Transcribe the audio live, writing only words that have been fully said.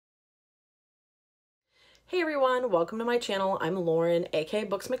Hey everyone, welcome to my channel. I'm Lauren, aka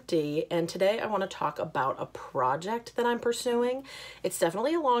Books McD, and today I want to talk about a project that I'm pursuing. It's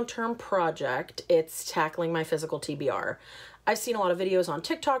definitely a long-term project. It's tackling my physical TBR. I've seen a lot of videos on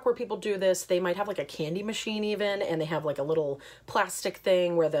TikTok where people do this. They might have like a candy machine even, and they have like a little plastic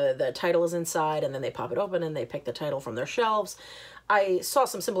thing where the title is inside, and then they pop it open and they pick the title from their shelves. I saw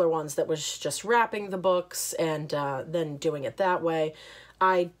some similar ones that was just wrapping the books and then doing it that way.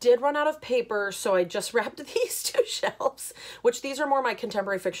 I did run out of paper, so I just wrapped these two shelves, which these are more my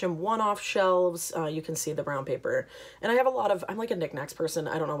contemporary fiction one-off shelves. You can see the brown paper. And I have a lot of, I'm like a knickknacks person.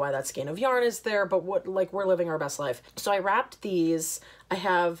 I don't know why that skein of yarn is there, but we're living our best life. So I wrapped these. I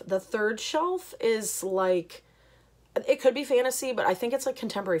have the third shelf is like, it could be fantasy, but I think it's like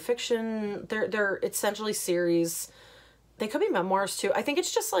contemporary fiction. They're essentially series. They could be memoirs too. I think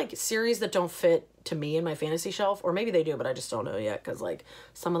it's just like series that don't fit to me in my fantasy shelf, or maybe they do, but I just don't know yet because like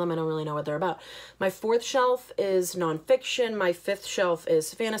some of them I don't really know what they're about. My fourth shelf is nonfiction. My fifth shelf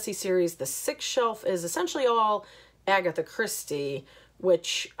is fantasy series. The sixth shelf is essentially all Agatha Christie,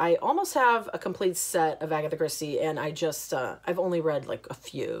 which I almost have a complete set of Agatha Christie, and I just, I've only read like a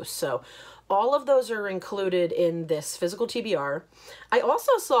few. So all of those are included in this physical TBR. I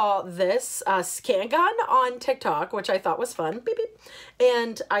also saw this scan gun on TikTok, which I thought was fun. Beep, beep.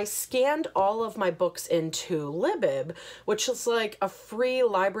 And I scanned all of my books into Libib, which is like a free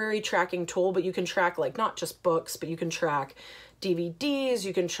library tracking tool, but you can track like not just books, but you can track DVDs,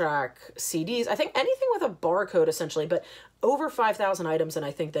 you can track CDs. I think anything with a barcode essentially, but over 5,000 items, and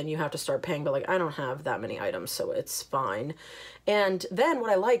I think then you have to start paying, but like I don't have that many items, so it's fine. And then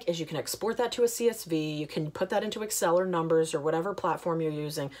what I like is you can export that to a CSV, you can put that into Excel or Numbers or whatever platform you're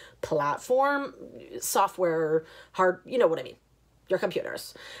using. Platform, software, hard, you know what I mean. Your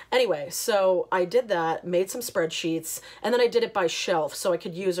computers. Anyway, so I did that, made some spreadsheets, and then I did it by shelf. So I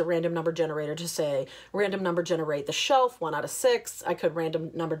could use a random number generator to say, random number generate the shelf, 1 out of 6. I could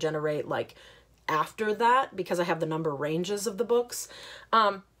random number generate like after that because I have the number ranges of the books.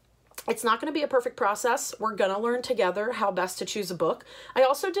 It's not going to be a perfect process. We're going to learn together how best to choose a book. I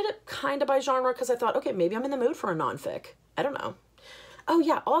also did it kind of by genre because I thought, okay, maybe I'm in the mood for a nonfic. I don't know. Oh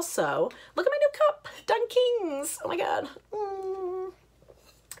yeah, also, look at my new cup, Dunkings. Oh my God.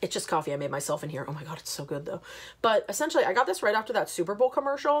 It's just coffee I made myself in here. Oh my God, it's so good though. But essentially, I got this right after that Super Bowl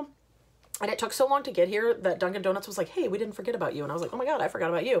commercial. And it took so long to get here that Dunkin' Donuts was like, hey, we didn't forget about you. And I was like, oh my God, I forgot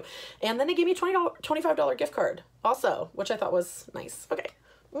about you. And then they gave me a $25 gift card also, which I thought was nice. Okay.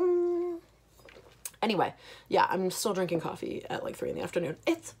 Anyway, yeah, I'm still drinking coffee at like 3 in the afternoon.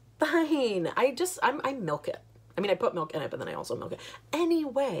 It's fine. I milk it. I mean, I put milk in it, but then I also milk it.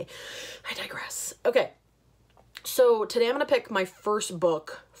 Anyway, I digress. Okay. So today I'm going to pick my first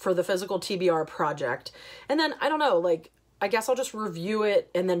book for the physical TBR project. And then, I don't know, like, I guess I'll just review it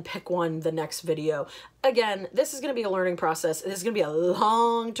and then pick one the next video. Again, this is going to be a learning process. This is going to be a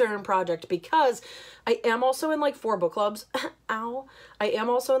long-term project because I am also in like 4 book clubs. Ow. I am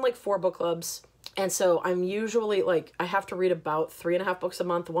also in like 4 book clubs. And so I'm usually like, I have to read about 3.5 books a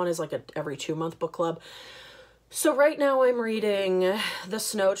month. One is like a every 2-month book club. So right now I'm reading The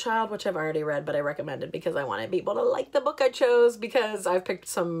Snow Child, which I've already read, but I recommended because I wanted people to like the book I chose because I've picked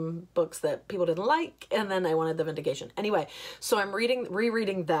some books that people didn't like, and then I wanted the vindication. Anyway, so I'm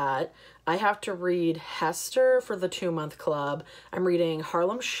rereading that. I have to read Hester for the 2-month club. I'm reading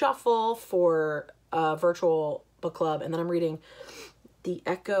Harlem Shuffle for a virtual book club, and then I'm reading The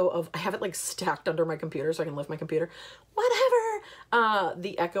Echo of, I have it like stacked under my computer so I can lift my computer. Whatever.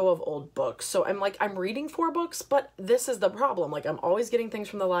 The Echo of Old Books. So I'm reading 4 books, but this is the problem. Like I'm always getting things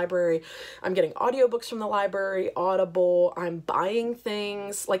from the library. I'm getting audiobooks from the library, Audible. I'm buying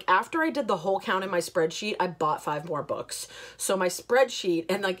things. Like after I did the whole count in my spreadsheet, I bought 5 more books. So my spreadsheet,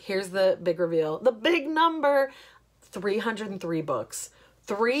 and like here's the big reveal, the big number, 303 books.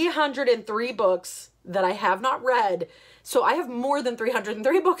 303 books that I have not read. So I have more than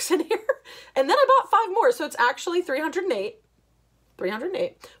 303 books in here. And then I bought 5 more. So it's actually 308.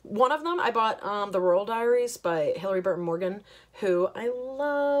 308. One of them I bought The Royal Diaries by Hilary Burton Morgan, who I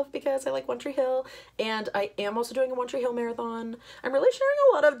love because I like One Tree Hill. And I am also doing a One Tree Hill marathon. I'm really sharing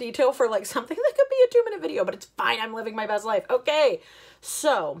a lot of detail for like something that could be a 2-minute video, but it's fine. I'm living my best life. Okay.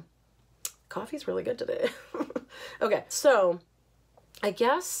 So coffee's really good today. Okay. So I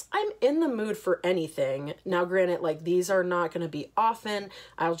guess I'm in the mood for anything. Now, granted, like these are not going to be often.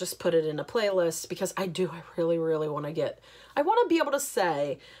 I'll just put it in a playlist because I really, really want to I want to be able to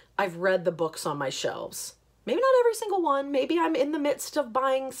say I've read the books on my shelves. Maybe not every single one. Maybe I'm in the midst of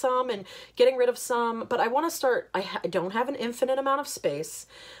buying some and getting rid of some, but I want to start. I don't have an infinite amount of space.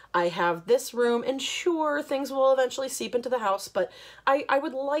 I have this room, and sure, things will eventually seep into the house, but I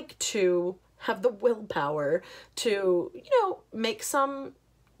would like to have the willpower to, make some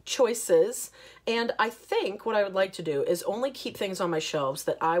choices. And I think what I would like to do is only keep things on my shelves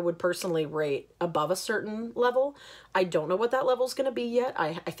that I would personally rate above a certain level. I don't know what that level is going to be yet.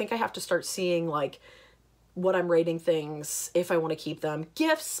 I think I have to start seeing like what I'm rating things if I want to keep them.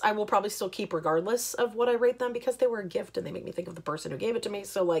 Gifts, I will probably still keep regardless of what I rate them because they were a gift and they make me think of the person who gave it to me.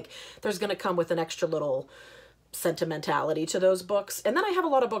 So like there's going to come with an extra little sentimentality to those books. And then I have a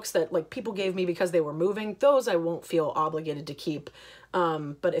lot of books that like people gave me because they were moving. Those I won't feel obligated to keep.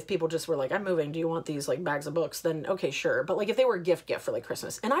 But if people just were like, I'm moving, do you want these like bags of books? Then okay, sure. But like if they were a gift for like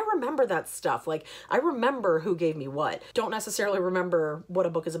Christmas, and I remember that stuff, like I remember who gave me what. Don't necessarily remember what a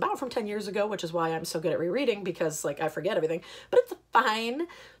book is about from 10 years ago, which is why I'm so good at rereading because like I forget everything, but it's fine.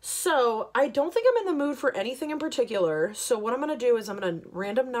 So I don't think I'm in the mood for anything in particular. So what I'm going to do is I'm going to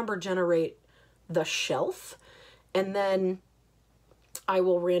random number generate the shelf, and then I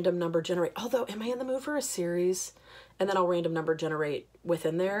will random number generate. Although, am I in the mood for a series? And then I'll random number generate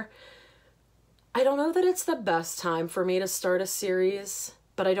within there. I don't know that it's the best time for me to start a series,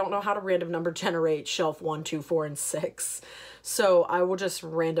 but I don't know how to random number generate shelf 1, 2, 4, and 6. So I will just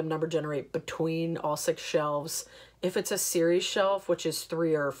random number generate between all 6 shelves. If it's a series shelf, which is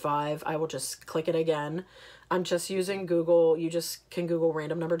 3 or 5, I will just click it again. I'm just using Google. You just can Google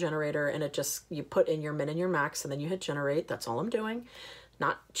random number generator, and it just, you put in your min and your max, and then you hit generate. That's all I'm doing.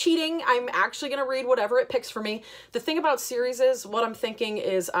 Not cheating. I'm actually going to read whatever it picks for me. The thing about series is, what I'm thinking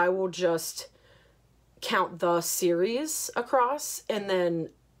is I will just count the series across and then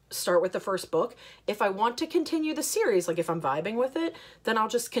start with the first book. If I want to continue the series, like if I'm vibing with it, then I'll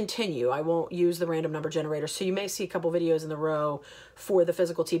just continue. I won't use the random number generator. So you may see a couple videos in the row for the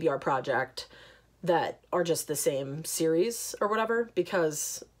physical TBR project that are just the same series or whatever,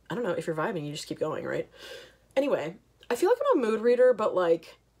 because I don't know, if you're vibing, you just keep going, right? Anyway, I feel like I'm a mood reader, but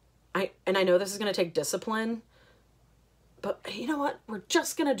like, I know this is going to take discipline, but you know what? We're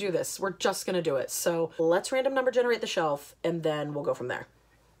just going to do this. We're just going to do it. So let's random number generate the shelf, and then we'll go from there.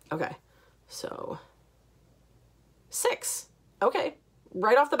 Okay. So 6. Okay.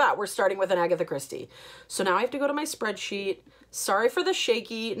 Right off the bat, we're starting with an Agatha Christie. So now I have to go to my spreadsheet. Sorry for the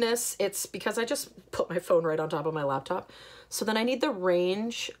shakiness. It's because I just put my phone right on top of my laptop. So then I need the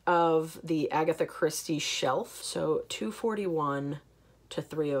range of the Agatha Christie shelf. So 241 to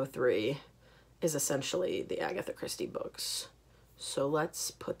 303 is essentially the Agatha Christie books. So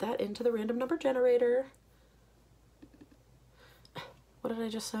let's put that into the random number generator. What did I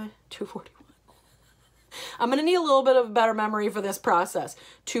just say? 241. I'm going to need a little bit of better memory for this process.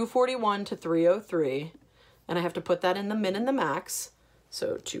 241 to 303. And I have to put that in the min and the max.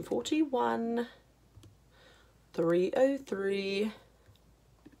 So 241, 303,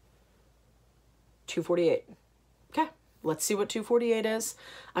 248. Okay, let's see what 248 is.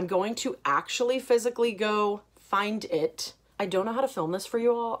 I'm going to actually physically go find it. I don't know how to film this for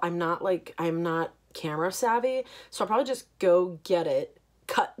you all. I'm not camera savvy. So I'll probably just go get it,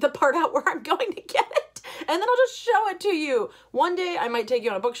 cut the part out where I'm going to get it, and then I'll just show it to you. One day I might take you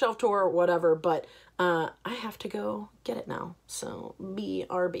on a bookshelf tour or whatever, but I have to go get it now. So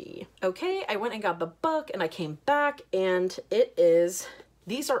BRB. Okay, I went and got the book and I came back, and it is,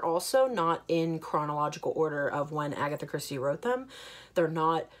 these are also not in chronological order of when Agatha Christie wrote them. They're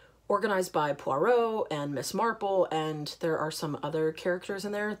not organized by Poirot and Miss Marple, and there are some other characters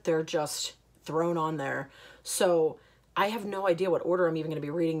in there. They're just thrown on there. So I have no idea what order I'm even going to be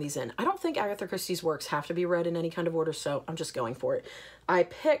reading these in. I don't think Agatha Christie's works have to be read in any kind of order, so I'm just going for it. I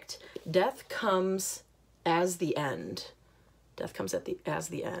picked Death Comes as the End. Death Comes as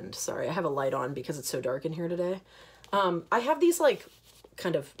the End. Sorry, I have a light on because it's so dark in here today. I have these like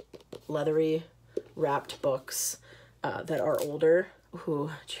kind of leathery wrapped books that are older.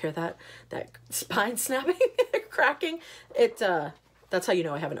 Ooh, did you hear that? That spine snapping, cracking. That's how you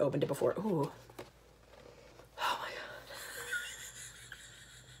know I haven't opened it before. Ooh. Oh my God.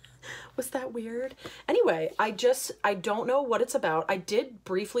 Was that weird? Anyway, I don't know what it's about. I did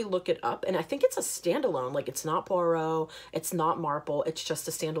briefly look it up, and I think it's a standalone. Like, it's not Poirot, it's not Marple, it's just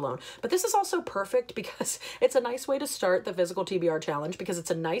a standalone. But this is also perfect because it's a nice way to start the physical TBR challenge, because it's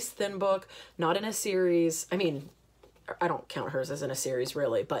a nice thin book, not in a series. I mean, I don't count hers as in a series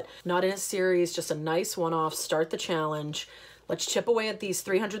really, but not in a series, just a nice one-off. Start the challenge. Let's chip away at these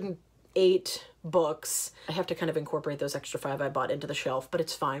 308 books. I have to kind of incorporate those extra 5 I bought into the shelf, but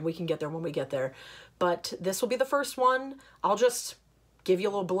it's fine. We can get there when we get there. But this will be the first one. I'll just give you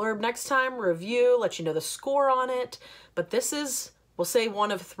a little blurb next time, review, let you know the score on it. But this is, we'll say,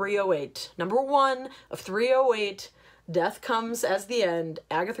 one of 308. Number 1 of 308, Death Comes as the End,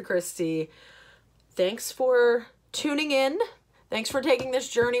 Agatha Christie. Thanks for tuning in. Thanks for taking this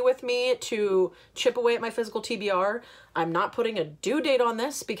journey with me to chip away at my physical TBR. I'm not putting a due date on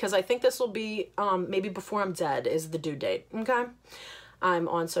this because I think this will be maybe before I'm dead is the due date, okay? I'm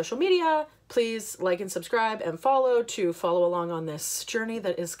on social media. Please like and subscribe and follow to follow along on this journey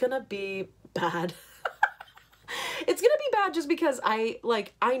that is gonna be bad. It's gonna be bad just because I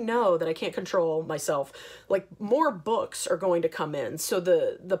know that I can't control myself. Like, more books are going to come in, so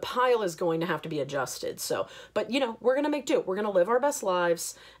the pile is going to have to be adjusted. So, but you know, we're gonna make do. We're gonna live our best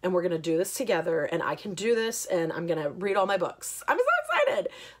lives, and we're gonna do this together, and I can do this, and I'm gonna read all my books. I'm so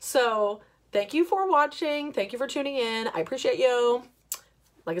excited. So thank you for watching. Thank you for tuning in. I appreciate you.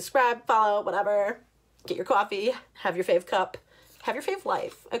 Like, subscribe, follow, whatever. Get your coffee, have your fave cup, have your fave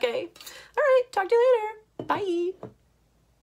life, okay? All right, talk to you later. Bye.